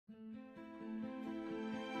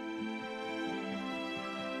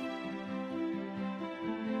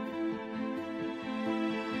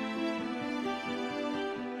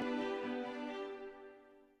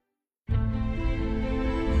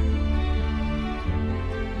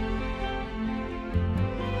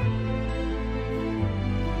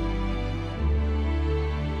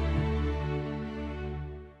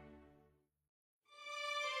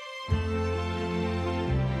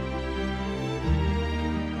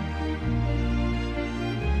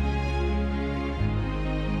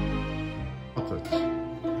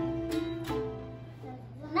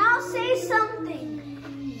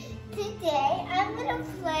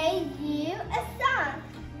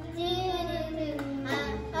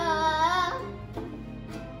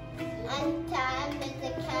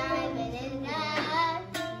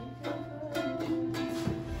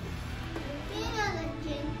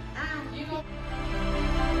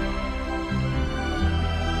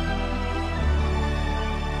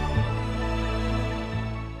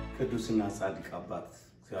ቅዱስና ጻድቅ አባት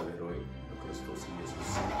እግዚአብሔር ሆይ በክርስቶስ ኢየሱስ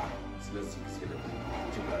ስለዚህ ጊዜ ደግሞ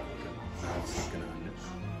እጅግ አድርገን እናመሰግናለን።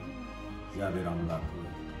 እግዚአብሔር አምላክ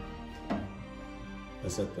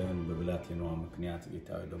በሰጠን በብላቴናዋ ምክንያት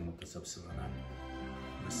ጌታዬ ደግሞ ተሰብስበናል።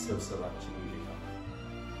 መሰብሰባችን ጌታ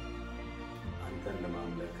አንተን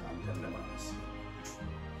ለማምለክ አንተን ለማመስገን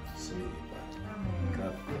ስምህ ይባረክ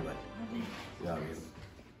ከፍ ይበል። እግዚአብሔር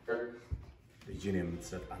ልጅን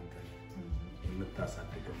የምትሰጥ አንተ ነህ፣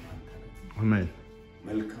 የምታሳድገው አንተ ነህ። አሜን።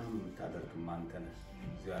 መልካም የምታደርግም አንተ ነህ።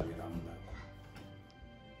 እግዚአብሔር አምላክ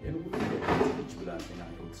ይህን ሁሉ ልጅ ብላቴና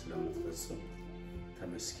ሕይወት ስለምትፈጽም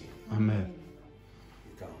ተመስገን። አሜን።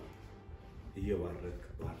 ጌታ እየባረክ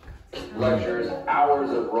ባርክ። Lectures, hours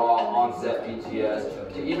of raw on-set BTS,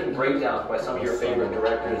 to even breakdowns by some of your favorite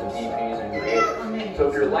directors and DPs and creators. So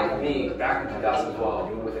if you're like me, back in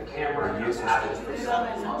 2012, with a camera and your passion for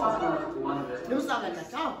something.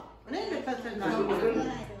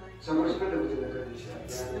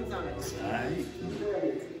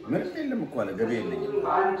 ምን የለም እኮ አለ ገቢ የለኝም።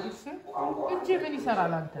 እጅ ምን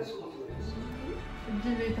ይሰራል አንተ? እጅ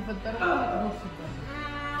የተፈጠረው ነው።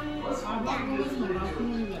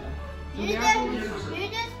 You're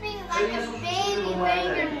just being like a baby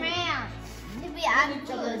Ranger man to be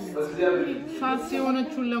active. ፋስ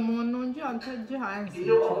የሆነችው ለመሆን ነው እንጂ አንተ እጅ አያንስ።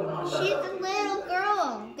 She's a little girl.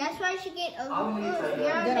 That's why she get overfood.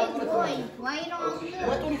 You're a big boy. Why you don't want food?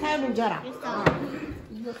 ወጡን ካሉ እንጀራ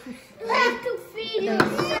You have to feed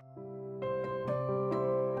him.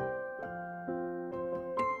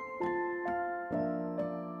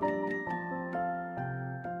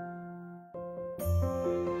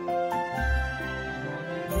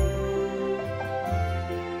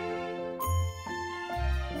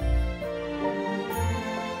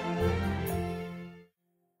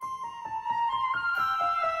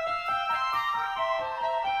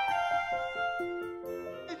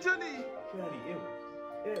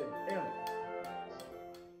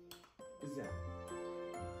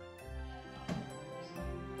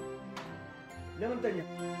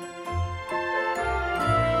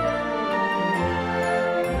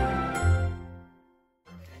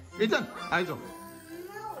 Ethan, አይዞህ።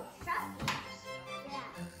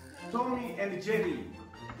 Tommy and Jerry.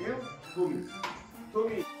 Yeah? Tommy.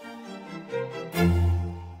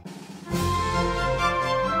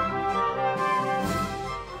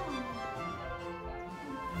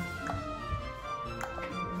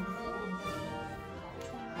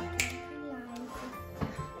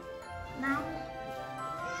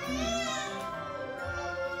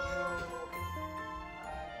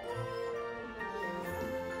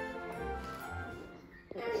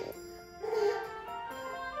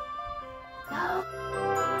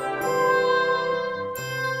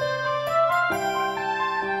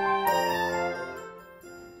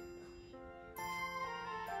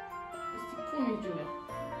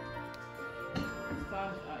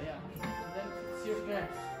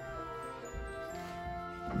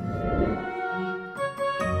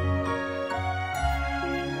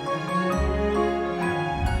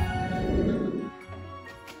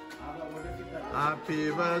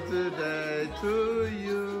 Happy birthday to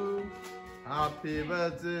you. Happy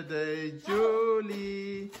birthday,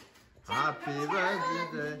 Julie. Happy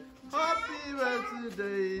birthday. Happy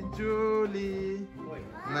birthday, Julie.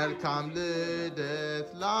 መልካም ልደት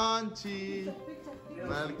ላንቺ።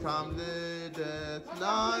 መልካም ልደት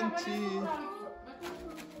ላንቺ።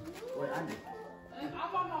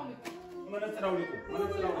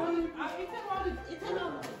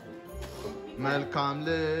 መልካም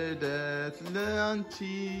ልደት ላንቺ።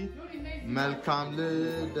 መልካም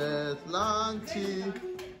ልደት ላንቺ።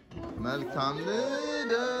 መልካም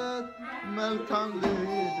ልደት። መልካም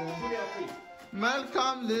ልደት።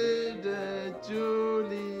 መልካም ልደት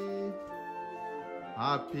ጁሊ።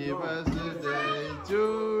 Happy birthday,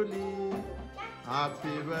 Julie.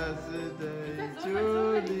 Happy birthday,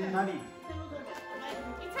 Julie.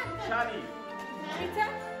 Shani.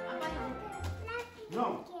 No.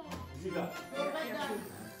 Ziga.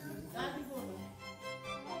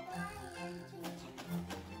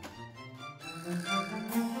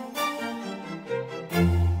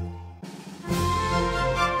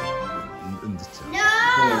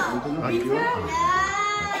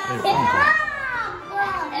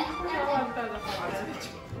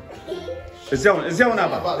 እዚያውን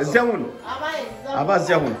አባ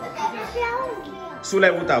እዚያውን እሱ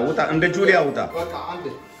ላይ ውጣ እንደ ጁሊያ ውጣ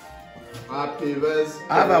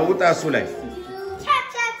አባ ውጣ እሱ ላይ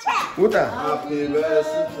ውጣ Happy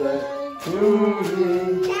birthday to you.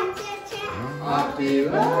 Happy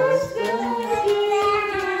birthday.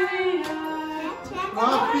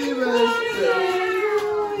 Happy birthday.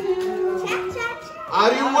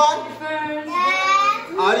 Are you 1?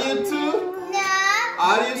 No. Are you 2? No.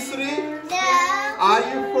 Are you 3? No. Are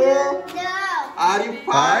you 4? No. Are you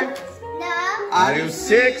 5? No. Are you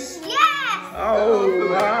 6? Yes.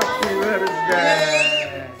 Oh, happy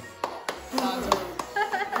birthday!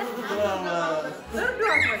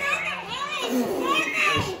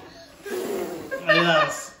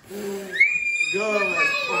 Yes. Go,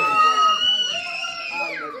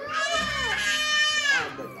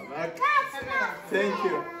 Thank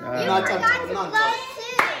you. You forgot to blow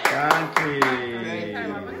too. Thank you.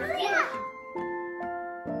 Yeah.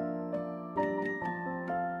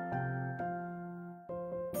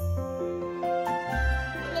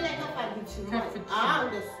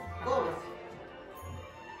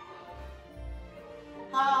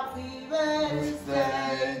 Happy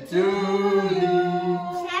birthday to you.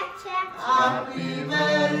 Check, check. Happy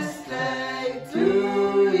birthday to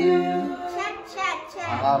you. Check, check, check.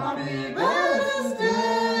 Happy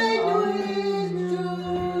birthday,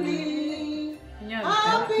 Julie.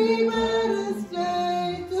 Happy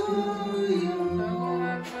birthday to you.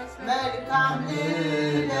 Welcome,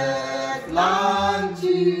 Lilith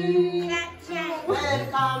Lanchi. Check, check.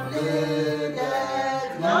 Welcome, Lilith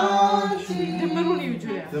Lanchi.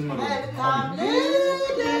 Welcome,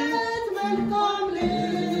 Lilith. Welcome,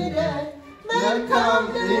 Lilith. Welcome,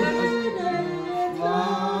 Lilith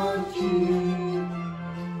Lanchi.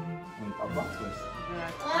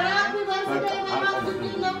 Happy birthday, Mama. Did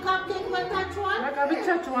you love cupcake with that one? በቃ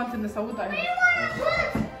ብቻችሁ አንተን ሰውት አይ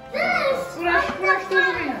This. ቁራሽ ቁራሽ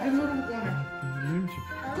ተብሎ ድምሩም ቆመ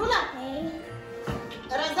Rula.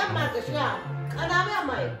 ረዘም አድርገሽ ያ ቀዳሚ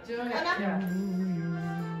አማይ ቀዳሚ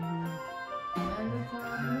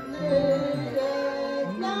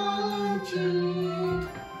Lilith Lanchi.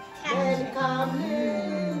 Welcome,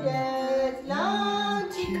 Lilith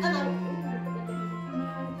Lanchi. ቀዳሚ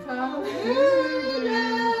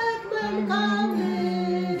Welcome,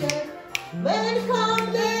 Lilith. Welcome,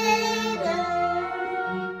 Lilith.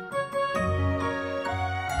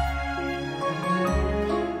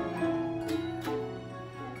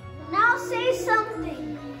 Now say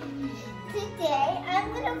something. Today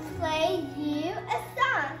I'm gonna play you a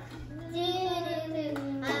song.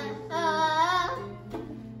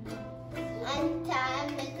 And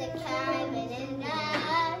time is the cabin and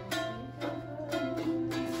night.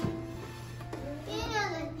 You know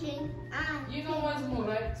the drink. You know what's more,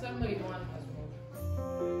 right? Somebody know what's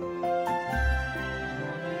more.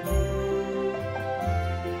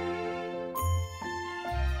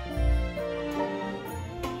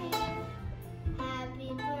 Happy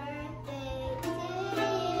birthday to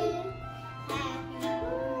you. Happy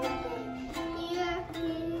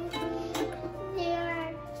birthday,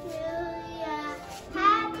 dear Julia.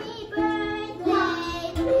 Happy birthday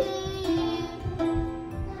to you.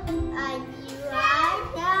 Are you right?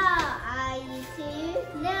 No. Are you two?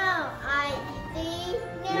 No. Are you three?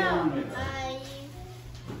 No. Are you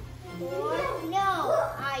four? No.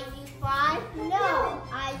 Are you five? No.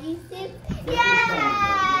 Are you six? Yeah!